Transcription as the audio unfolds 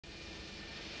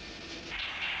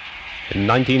In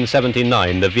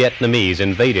 1979, the Vietnamese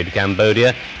invaded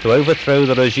Cambodia to overthrow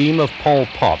the regime of Pol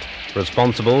Pot,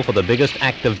 responsible for the biggest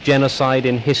act of genocide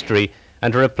in history,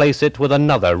 and to replace it with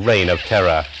another reign of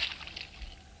terror.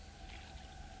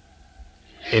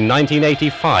 In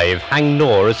 1985, Haing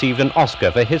S received an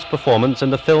Oscar for his performance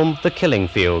in the film The Killing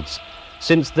Fields.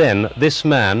 Since then, this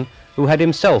man, who had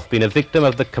himself been a victim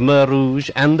of the Khmer Rouge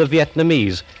and the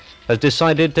Vietnamese, has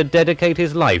decided to dedicate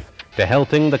his life to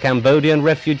helping the Cambodian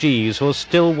refugees who are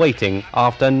still waiting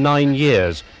after 9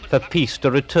 years for peace to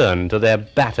return to their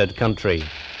battered country.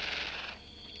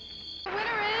 The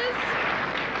winner is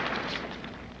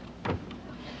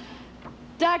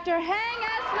Dr. Haing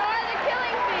S. The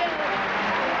Killing Fields.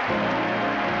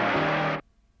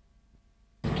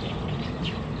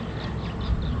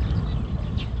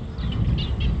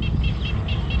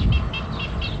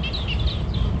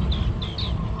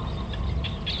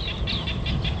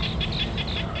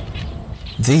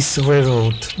 This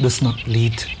railroad does not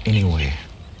lead anywhere.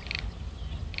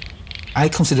 I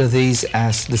consider this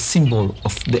as the symbol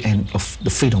of the end of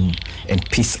the freedom and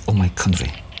peace of my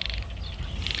country.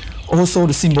 Also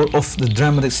the symbol of the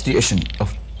dramatic situation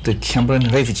of the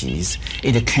Cambodian refugees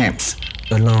in the camps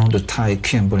along the Thai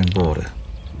Cambodian border.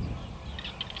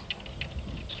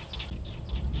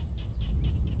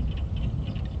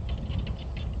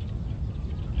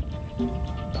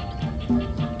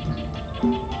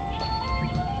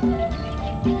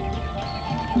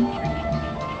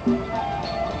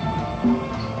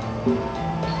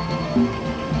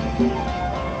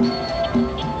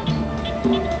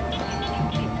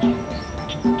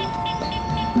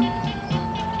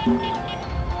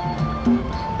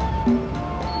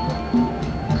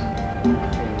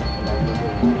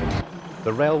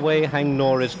 The railway Haing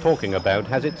S is talking about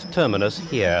has its terminus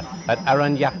here at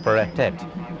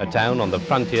Aranyaparatet, a town on the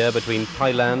frontier between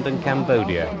Thailand and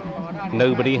Cambodia.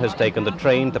 Nobody has taken the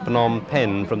train to Phnom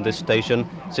Penh from this station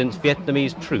since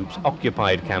Vietnamese troops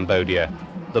occupied Cambodia.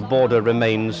 The border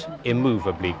remains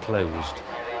immovably closed.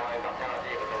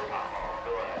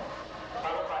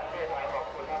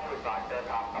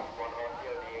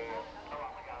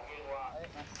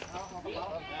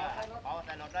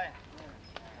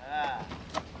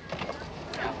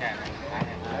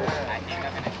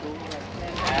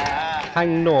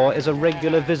 Haing S is a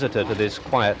regular visitor to this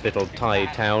quiet little Thai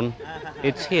town.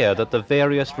 It's here that the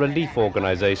various relief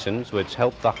organizations which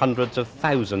help the hundreds of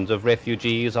thousands of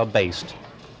refugees are based.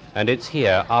 And it's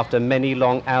here, after many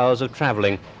long hours of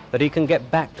traveling, that he can get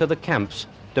back to the camps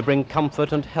to bring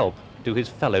comfort and help to his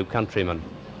fellow countrymen.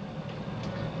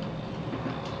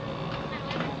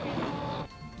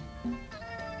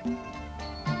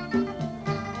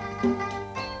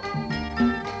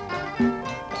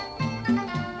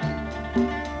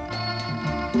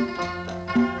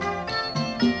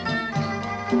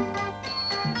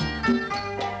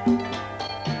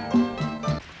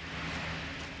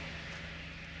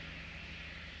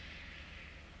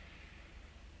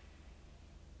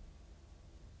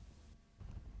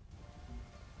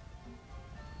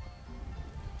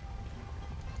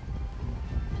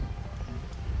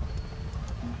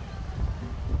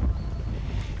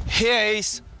 Here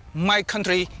is my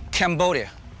country, Cambodia.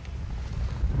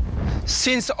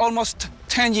 Since almost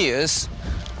 10 years,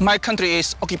 my country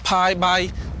is occupied by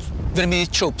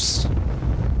Vietnamese troops.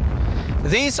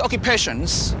 These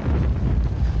occupations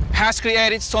has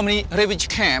created so many refugee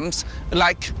camps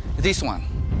like this one.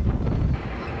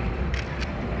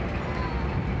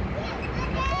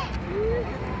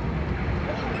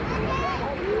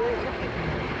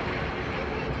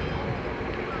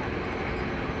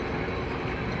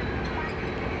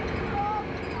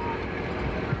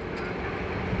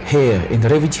 Here in the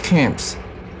refugee camps,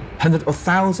 hundreds of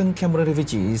thousands of Cambodian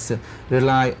refugees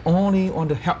rely only on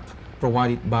the help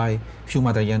provided by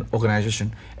humanitarian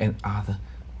organizations and other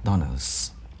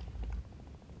donors.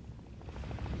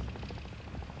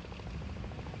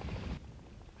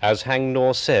 As Haing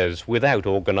S says, without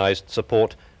organized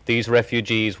support, these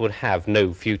refugees would have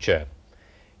no future.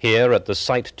 Here at the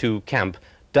Site 2 camp,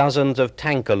 dozens of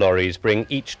tanker lorries bring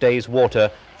each day's water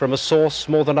from a source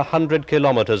more than 100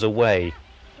 kilometers away.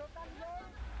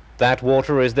 That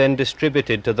water is then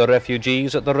distributed to the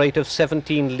refugees at the rate of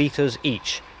 17 liters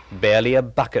each, barely a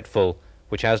bucketful,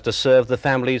 which has to serve the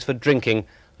families for drinking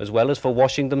as well as for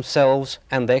washing themselves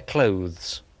and their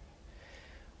clothes.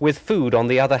 With food, on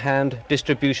the other hand,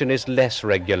 distribution is less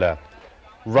regular.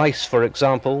 Rice, for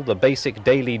example, the basic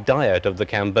daily diet of the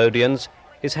Cambodians,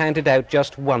 is handed out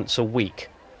just once a week.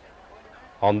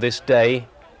 On this day,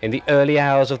 in the early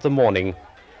hours of the morning,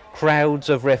 crowds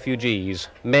of refugees,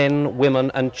 men, women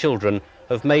and children,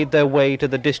 have made their way to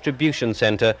the distribution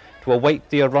centre to await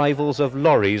the arrivals of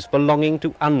lorries belonging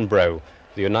to UNBRO,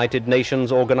 the United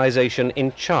Nations organization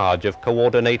in charge of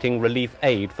coordinating relief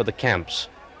aid for the camps.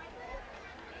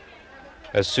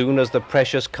 As soon as the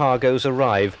precious cargoes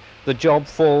arrive, the job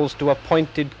falls to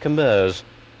appointed Khmers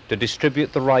to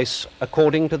distribute the rice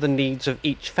according to the needs of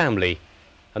each family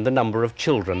and the number of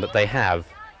children that they have.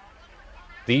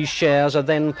 These shares are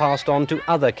then passed on to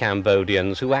other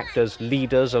Cambodians who act as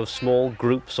leaders of small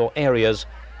groups or areas,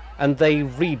 and they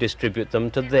redistribute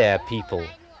them to their people.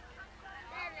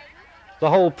 The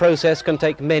whole process can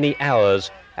take many hours,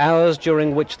 hours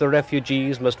during which the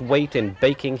refugees must wait in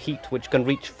baking heat which can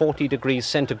reach 40 degrees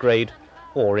centigrade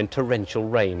or in torrential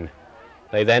rain.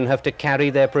 They then have to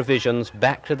carry their provisions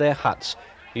back to their huts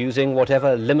using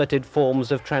whatever limited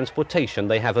forms of transportation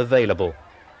they have available.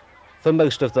 For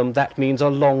most of them, that means a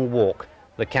long walk.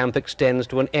 The camp extends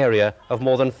to an area of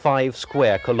more than 5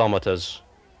 square kilometers.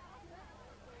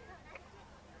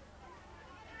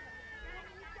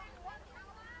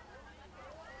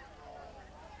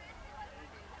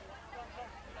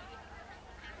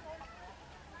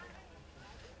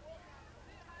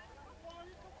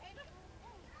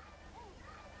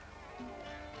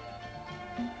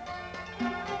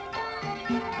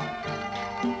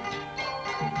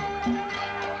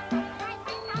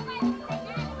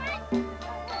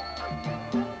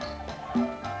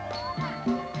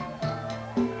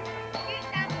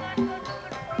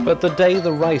 But the day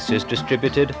the rice is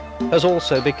distributed has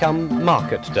also become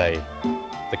market day.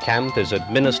 The camp is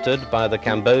administered by the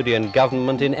Cambodian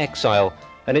government in exile,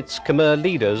 and its Khmer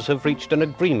leaders have reached an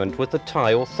agreement with the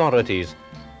Thai authorities.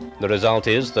 The result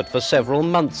is that for several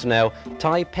months now,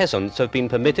 Thai peasants have been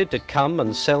permitted to come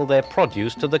and sell their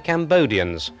produce to the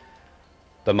Cambodians.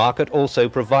 The market also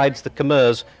provides the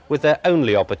Khmers with their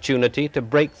only opportunity to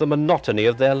break the monotony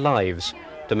of their lives,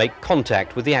 to make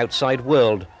contact with the outside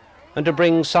world, and to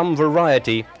bring some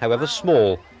variety, however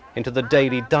small, into the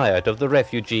daily diet of the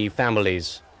refugee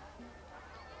families.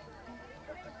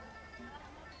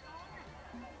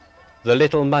 The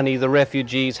little money the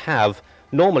refugees have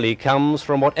normally comes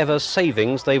from whatever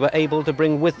savings they were able to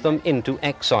bring with them into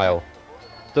exile.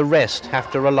 The rest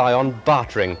have to rely on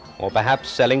bartering, or perhaps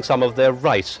selling some of their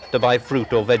rice to buy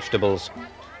fruit or vegetables.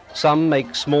 Some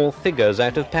make small figures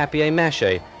out of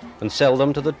papier-mâché and sell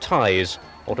them to the Thais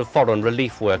or to foreign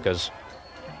relief workers.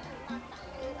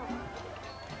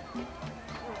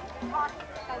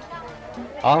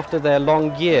 After their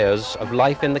long years of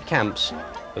life in the camps,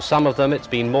 for some of them it's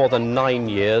been more than 9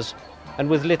 years, and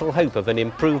with little hope of an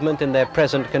improvement in their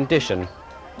present condition,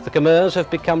 the Khmers have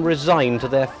become resigned to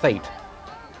their fate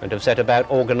and have set about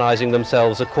organizing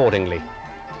themselves accordingly.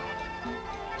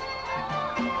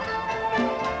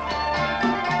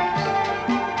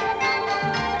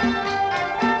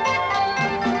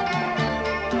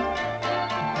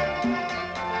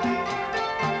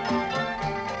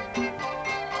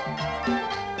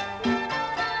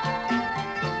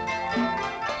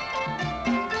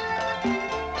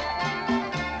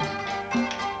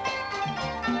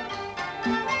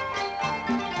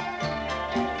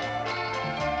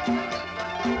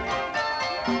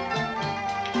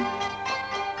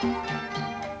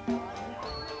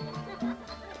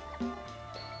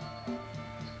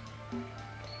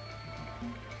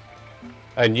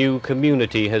 A new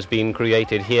community has been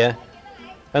created here,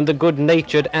 and the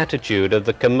good-natured attitude of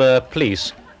the Khmer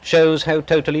police shows how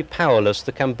totally powerless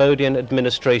the Cambodian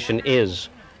administration is,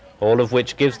 all of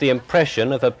which gives the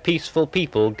impression of a peaceful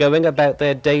people going about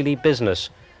their daily business.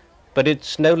 But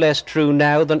it's no less true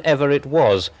now than ever it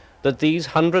was that these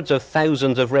hundreds of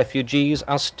thousands of refugees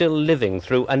are still living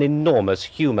through an enormous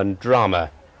human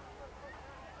drama.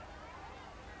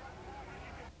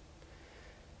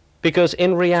 Because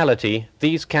in reality,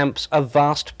 these camps are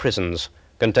vast prisons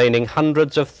containing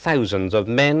hundreds of thousands of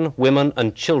men, women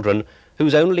and children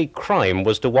whose only crime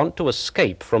was to want to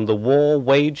escape from the war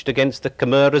waged against the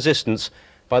Khmer resistance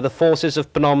by the forces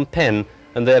of Phnom Penh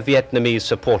and their Vietnamese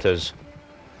supporters.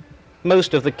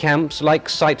 Most of the camps, like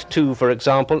Site 2 for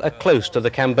example, are close to the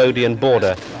Cambodian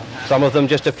border, some of them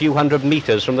just a few hundred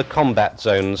meters from the combat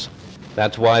zones.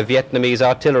 That's why Vietnamese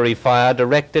artillery fire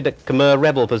directed at Khmer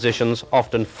rebel positions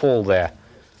often fall there.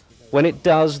 When it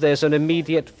does, there's an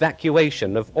immediate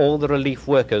evacuation of all the relief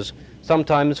workers,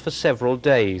 sometimes for several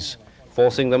days,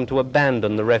 forcing them to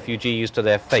abandon the refugees to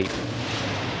their fate.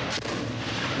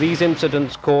 These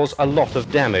incidents cause a lot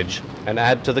of damage and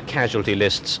add to the casualty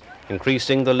lists,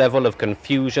 increasing the level of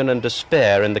confusion and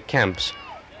despair in the camps.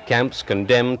 Camps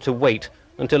condemned to wait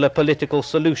until a political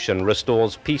solution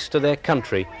restores peace to their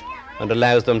country and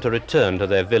allows them to return to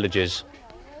their villages.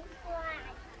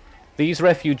 These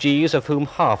refugees, of whom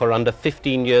half are under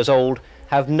 15 years old,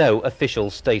 have no official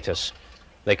status.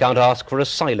 They can't ask for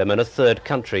asylum in a third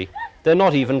country. They're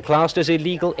not even classed as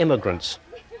illegal immigrants.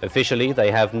 Officially,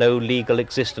 they have no legal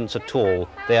existence at all.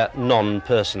 They're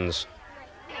non-persons.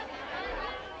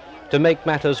 To make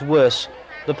matters worse,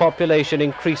 the population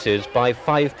increases by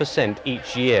 5%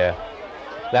 each year.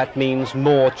 That means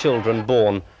more children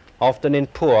born, often in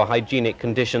poor hygienic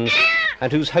conditions,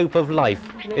 and whose hope of life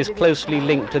is closely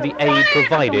linked to the aid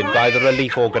provided by the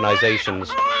relief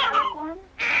organizations.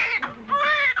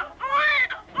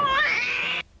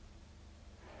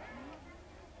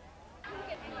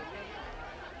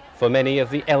 For many of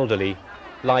the elderly,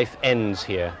 life ends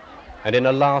here, and in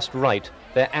a last rite,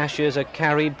 their ashes are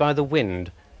carried by the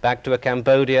wind back to a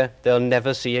Cambodia they'll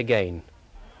never see again.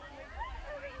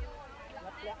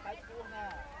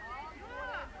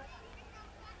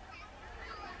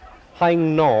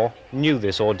 Haing S knew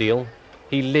this ordeal.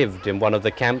 He lived in one of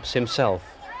the camps himself.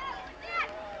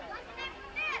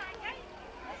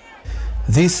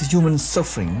 This human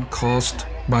suffering caused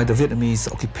by the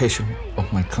Vietnamese occupation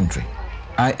of my country,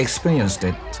 I experienced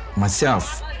it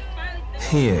myself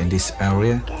here in this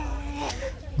area,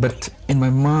 but in my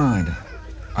mind,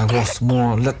 I was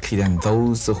more lucky than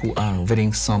those who are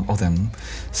living, some of them,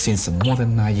 since more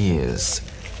than 9 years,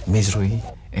 misery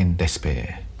and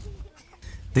despair.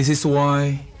 This is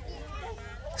why,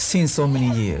 since so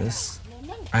many years,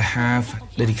 I have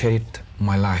dedicated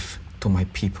my life to my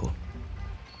people.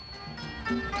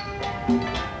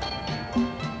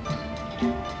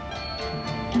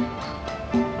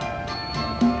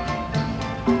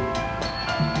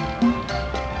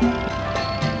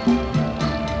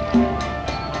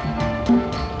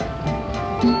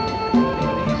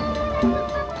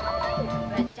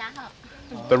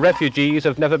 The refugees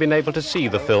have never been able to see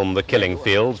the film The Killing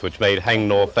Fields, which made Haing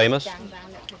S famous.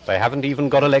 They haven't even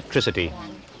got electricity.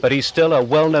 But he's still a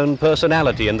well-known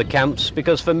personality in the camps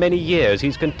because for many years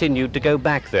he's continued to go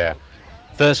back there.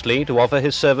 Firstly, to offer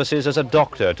his services as a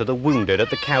doctor to the wounded at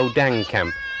the Khao Dang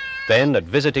camp. Then, at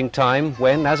visiting time,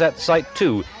 when, as at Site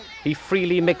 2, he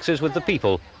freely mixes with the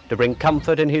people to bring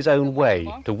comfort in his own way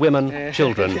to women,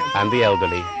 children and the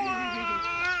elderly.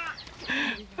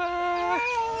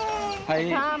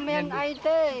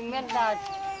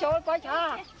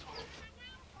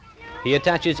 He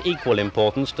attaches equal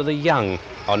importance to the young,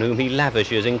 on whom he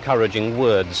lavishes encouraging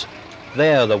words.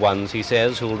 They're the ones, he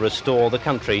says, who'll restore the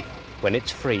country when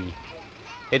it's free.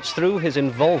 It's through his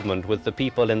involvement with the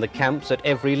people in the camps at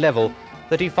every level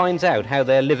that he finds out how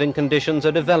their living conditions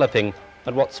are developing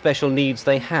and what special needs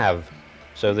they have,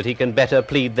 so that he can better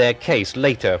plead their case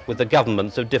later with the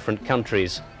governments of different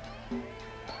countries.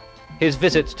 His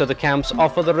visits to the camps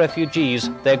offer the refugees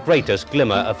their greatest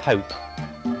glimmer of hope.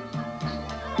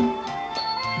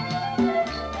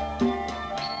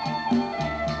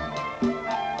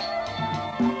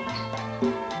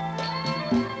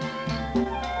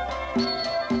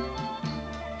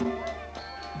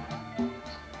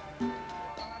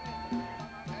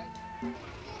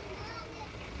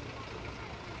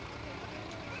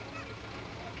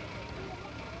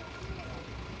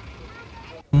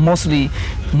 Mostly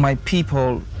my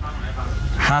people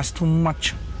has too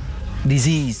much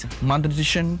disease,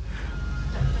 malnutrition,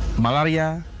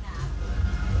 malaria,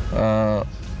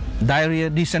 diarrhea,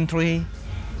 dysentery,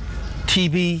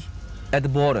 TB at the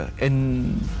border,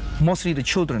 and mostly the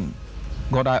children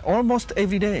got die almost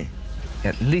every day.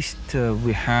 At least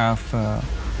we have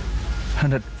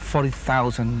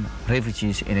 140,000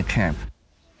 refugees in a camp.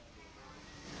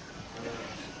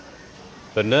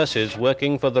 The nurses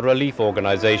working for the relief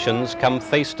organizations come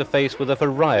face to face with a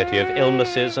variety of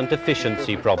illnesses and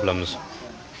deficiency problems.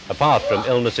 Apart from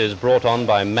illnesses brought on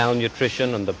by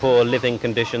malnutrition and the poor living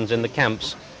conditions in the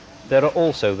camps, there are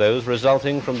also those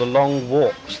resulting from the long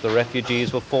walks the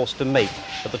refugees were forced to make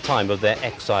at the time of their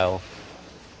exile.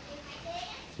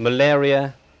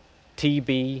 Malaria,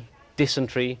 TB,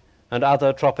 dysentery, and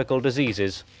other tropical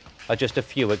diseases are just a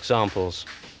few examples.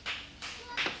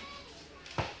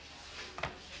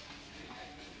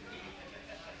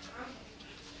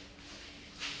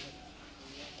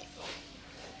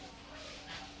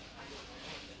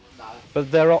 But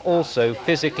there are also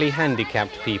physically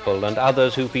handicapped people and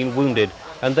others who've been wounded,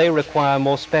 and they require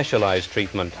more specialized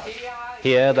treatment.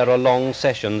 Here there are long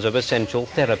sessions of essential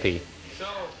therapy.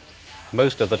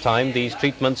 Most of the time these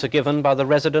treatments are given by the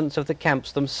residents of the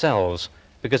camps themselves,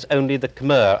 because only the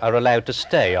Khmer are allowed to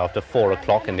stay after 4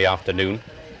 o'clock in the afternoon.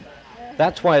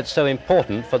 That's why it's so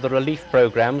important for the relief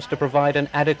programs to provide an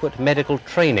adequate medical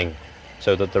training,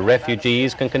 so that the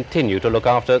refugees can continue to look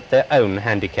after their own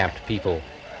handicapped people.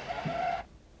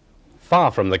 Far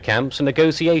from the camps,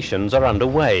 negotiations are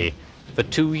underway. For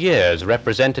 2 years,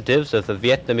 representatives of the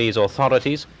Vietnamese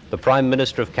authorities, the Prime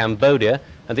Minister of Cambodia,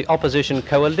 and the opposition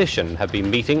coalition have been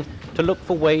meeting to look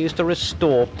for ways to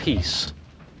restore peace.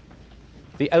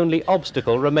 The only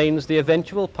obstacle remains the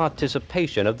eventual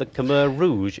participation of the Khmer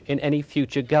Rouge in any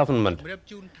future government.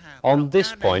 On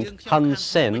this point, Haing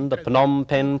S, the Phnom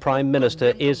Penh Prime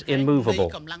Minister, is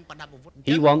immovable.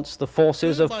 He wants the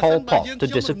forces of Pol Pot to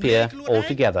disappear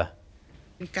altogether.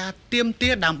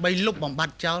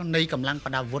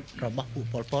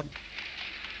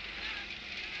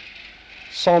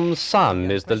 Som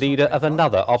San is the leader of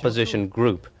another opposition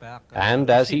group, and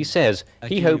as he says,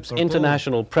 he hopes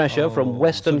international pressure from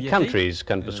Western countries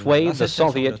can persuade the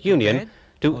Soviet Union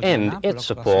to end its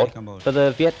support for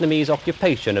the Vietnamese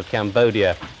occupation of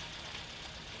Cambodia.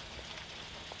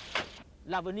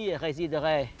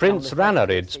 Prince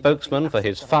Ranariddh, spokesman for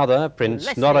his father, Prince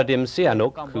Norodom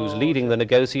Sihanouk, who's leading the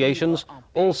negotiations,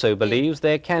 also believes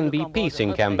there can be peace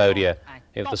in Cambodia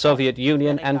if the Soviet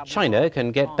Union and China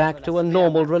can get back to a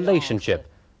normal relationship,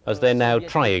 as they're now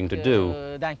trying to do.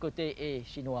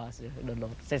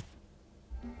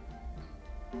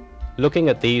 Looking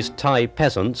at these Thai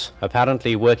peasants,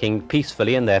 apparently working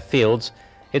peacefully in their fields,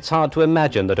 it's hard to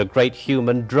imagine that a great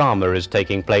human drama is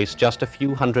taking place just a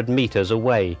few hundred meters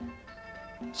away.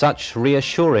 Such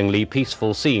reassuringly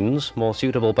peaceful scenes, more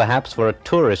suitable perhaps for a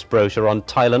tourist brochure on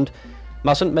Thailand,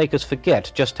 mustn't make us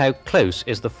forget just how close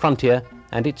is the frontier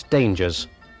and its dangers.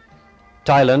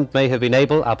 Thailand may have been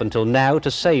able up until now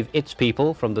to save its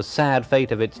people from the sad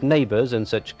fate of its neighbors in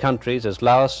such countries as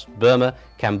Laos, Burma,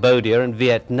 Cambodia and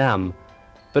Vietnam.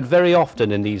 But very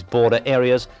often in these border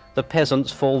areas, the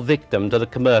peasants fall victim to the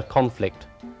Khmer conflict.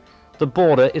 The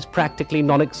border is practically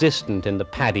non-existent in the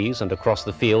paddies and across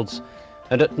the fields,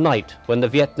 and at night, when the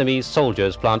Vietnamese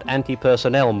soldiers plant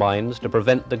anti-personnel mines to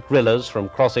prevent the guerrillas from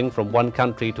crossing from one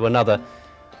country to another,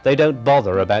 they don't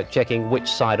bother about checking which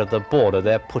side of the border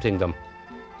they're putting them.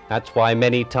 That's why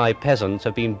many Thai peasants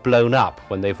have been blown up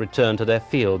when they've returned to their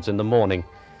fields in the morning.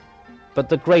 But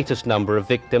the greatest number of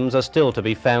victims are still to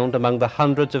be found among the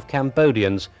hundreds of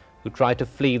Cambodians who try to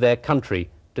flee their country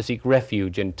to seek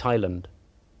refuge in Thailand.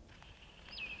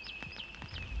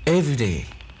 Every day,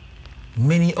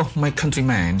 many of my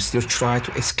countrymen still try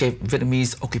to escape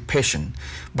Vietnamese occupation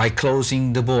by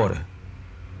closing the border,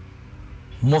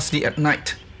 mostly at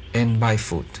night and by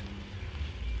foot.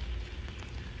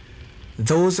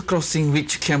 Those crossing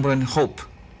which Cambodians hope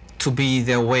to be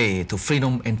their way to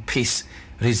freedom and peace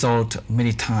result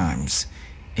many times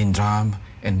in drama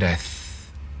and death.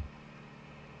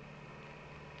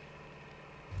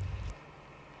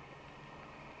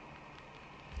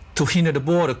 To hinder the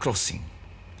border crossing,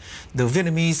 the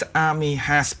Vietnamese army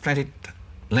has planted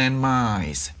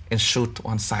landmines and shot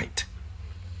on sight.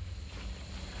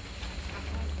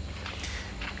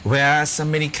 Whereas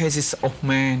many cases of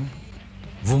men,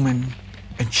 women,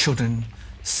 and children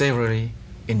severely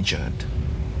injured.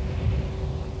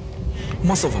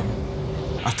 Most of them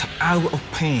are out of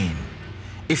pain.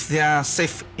 If they are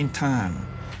safe in time,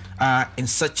 are in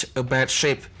such a bad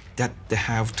shape that they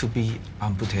have to be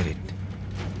amputated.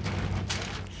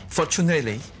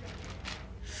 Fortunately,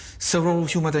 several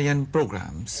humanitarian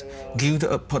programs give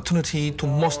the opportunity to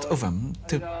most of them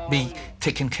to be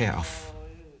taken care of.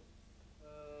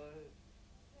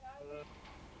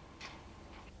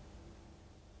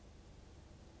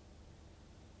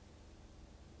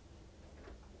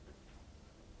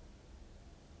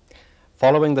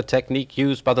 Following the technique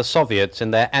used by the Soviets in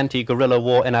their anti-guerrilla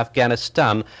war in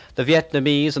Afghanistan, the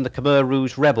Vietnamese and the Khmer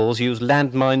Rouge rebels used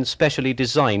landmines specially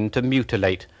designed to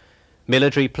mutilate.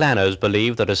 Military planners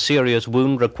believe that a serious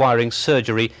wound requiring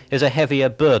surgery is a heavier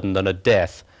burden than a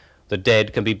death. The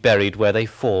dead can be buried where they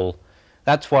fall.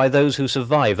 That's why those who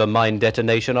survive a mine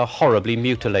detonation are horribly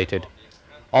mutilated.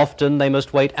 Often they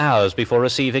must wait hours before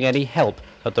receiving any help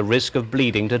at the risk of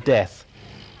bleeding to death.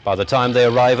 By the time they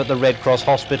arrive at the Red Cross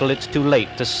hospital, it's too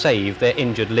late to save their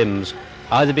injured limbs,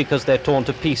 either because they're torn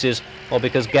to pieces or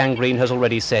because gangrene has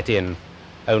already set in.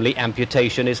 Only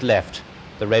amputation is left.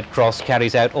 The Red Cross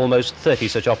carries out almost 30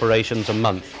 such operations a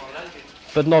month.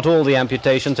 But not all the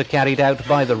amputations are carried out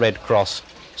by the Red Cross.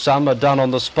 Some are done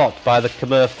on the spot by the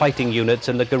Khmer fighting units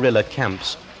in the guerrilla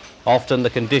camps. Often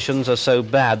the conditions are so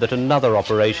bad that another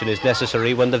operation is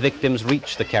necessary when the victims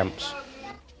reach the camps.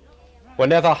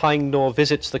 Whenever Haing S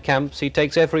visits the camps, he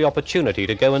takes every opportunity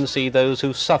to go and see those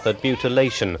who suffered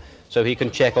mutilation, so he can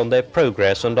check on their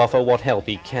progress and offer what help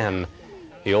he can.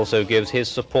 He also gives his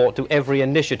support to every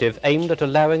initiative aimed at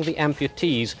allowing the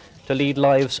amputees to lead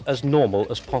lives as normal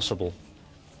as possible.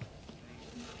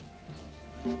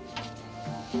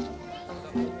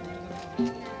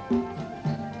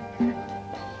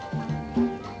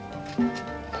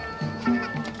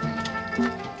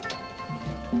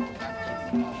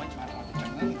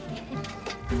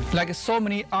 Like so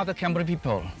many other Cambodian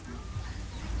people,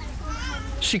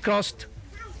 she crossed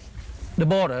the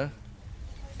border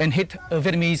and hit a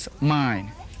Vietnamese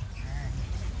mine.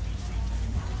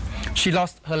 She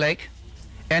lost her leg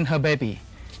and her baby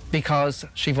because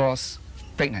she was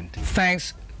pregnant.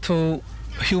 Thanks to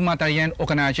humanitarian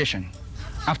organization,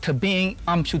 after being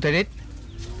amputated,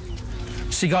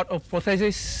 she got a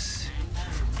prosthesis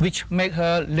which made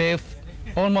her live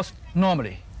almost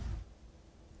normally.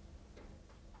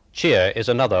 Chia is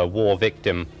another war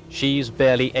victim. She's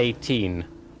barely 18.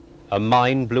 A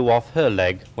mine blew off her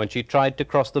leg when she tried to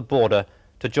cross the border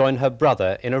to join her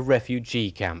brother in a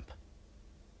refugee camp.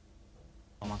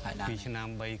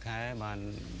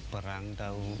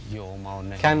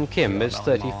 Can Kim is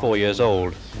 34 years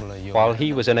old. While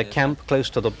he was in a camp close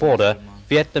to the border,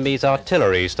 Vietnamese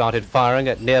artillery started firing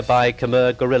at nearby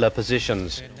Khmer guerrilla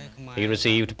positions. He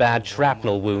received bad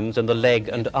shrapnel wounds in the leg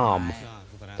and arm.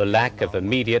 The lack of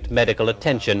immediate medical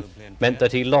attention meant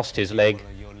that he lost his leg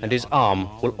and his arm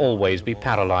will always be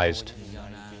paralyzed.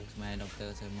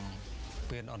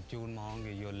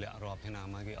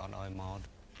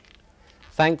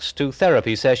 Thanks to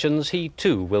therapy sessions, he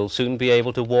too will soon be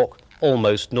able to walk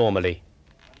almost normally.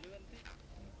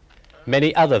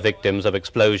 Many other victims of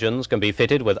explosions can be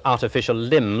fitted with artificial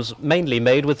limbs, mainly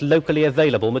made with locally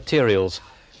available materials.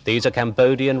 These are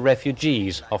Cambodian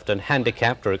refugees, often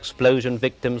handicapped or explosion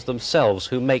victims themselves,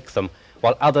 who make them,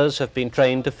 while others have been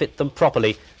trained to fit them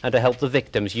properly and to help the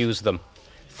victims use them.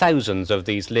 Thousands of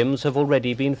these limbs have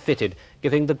already been fitted,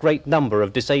 giving the great number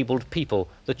of disabled people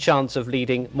the chance of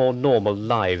leading more normal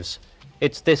lives.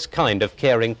 It's this kind of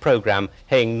caring program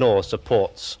Haing S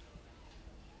supports.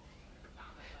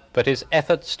 But his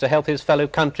efforts to help his fellow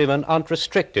countrymen aren't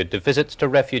restricted to visits to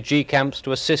refugee camps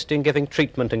to assist in giving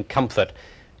treatment and comfort.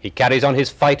 He carries on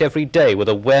his fight every day with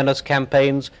awareness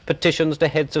campaigns, petitions to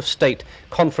heads of state,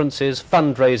 conferences,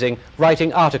 fundraising,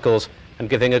 writing articles, and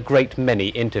giving a great many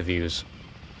interviews.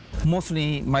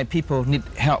 Mostly my people need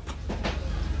help,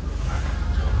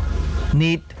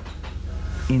 need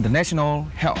international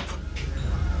help,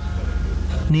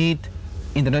 need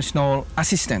international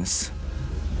assistance.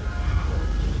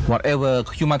 Whatever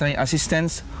humanitarian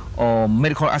assistance or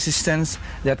medical assistance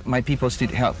that my people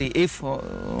need help. If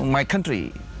my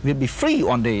country will be free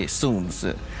one day soon,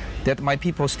 that my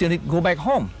people still need to go back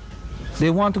home. They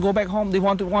want to go back home. They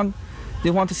want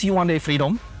to see one day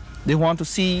freedom. They want to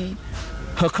see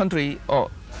her country or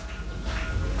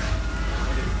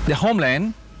the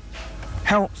homeland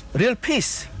have real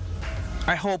peace.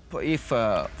 I hope if,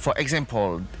 for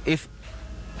example, if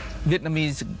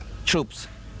Vietnamese troops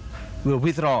will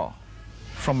withdraw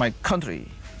from my country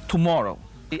tomorrow,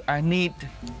 I need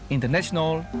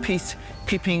international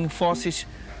peacekeeping forces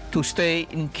to stay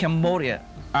in Cambodia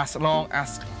as long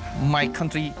as my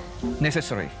country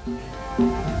necessary.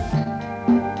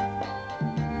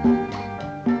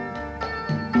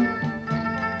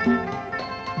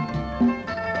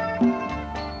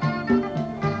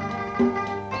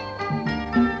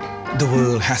 The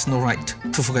world has no right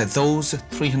to forget those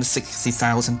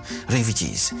 360,000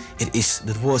 refugees. It is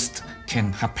the worst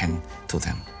can happen to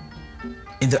them.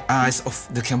 In the eyes of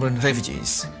the Cambodian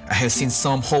refugees, I have seen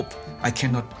some hope. I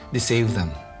cannot deceive them.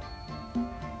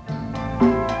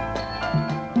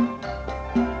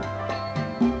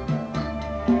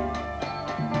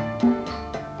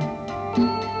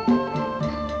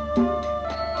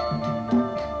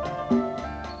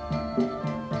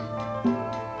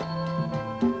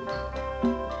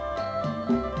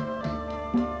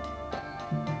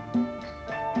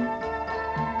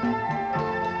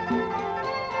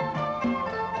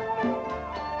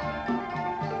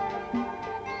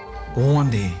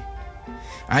 One day,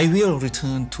 I will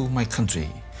return to my country,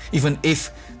 even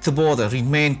if the border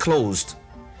remains closed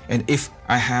and if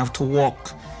I have to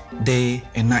walk day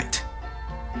and night,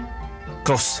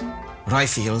 cross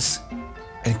rice fields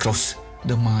and cross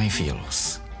the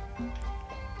minefields.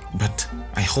 But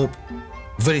I hope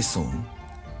very soon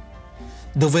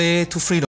the way to freedom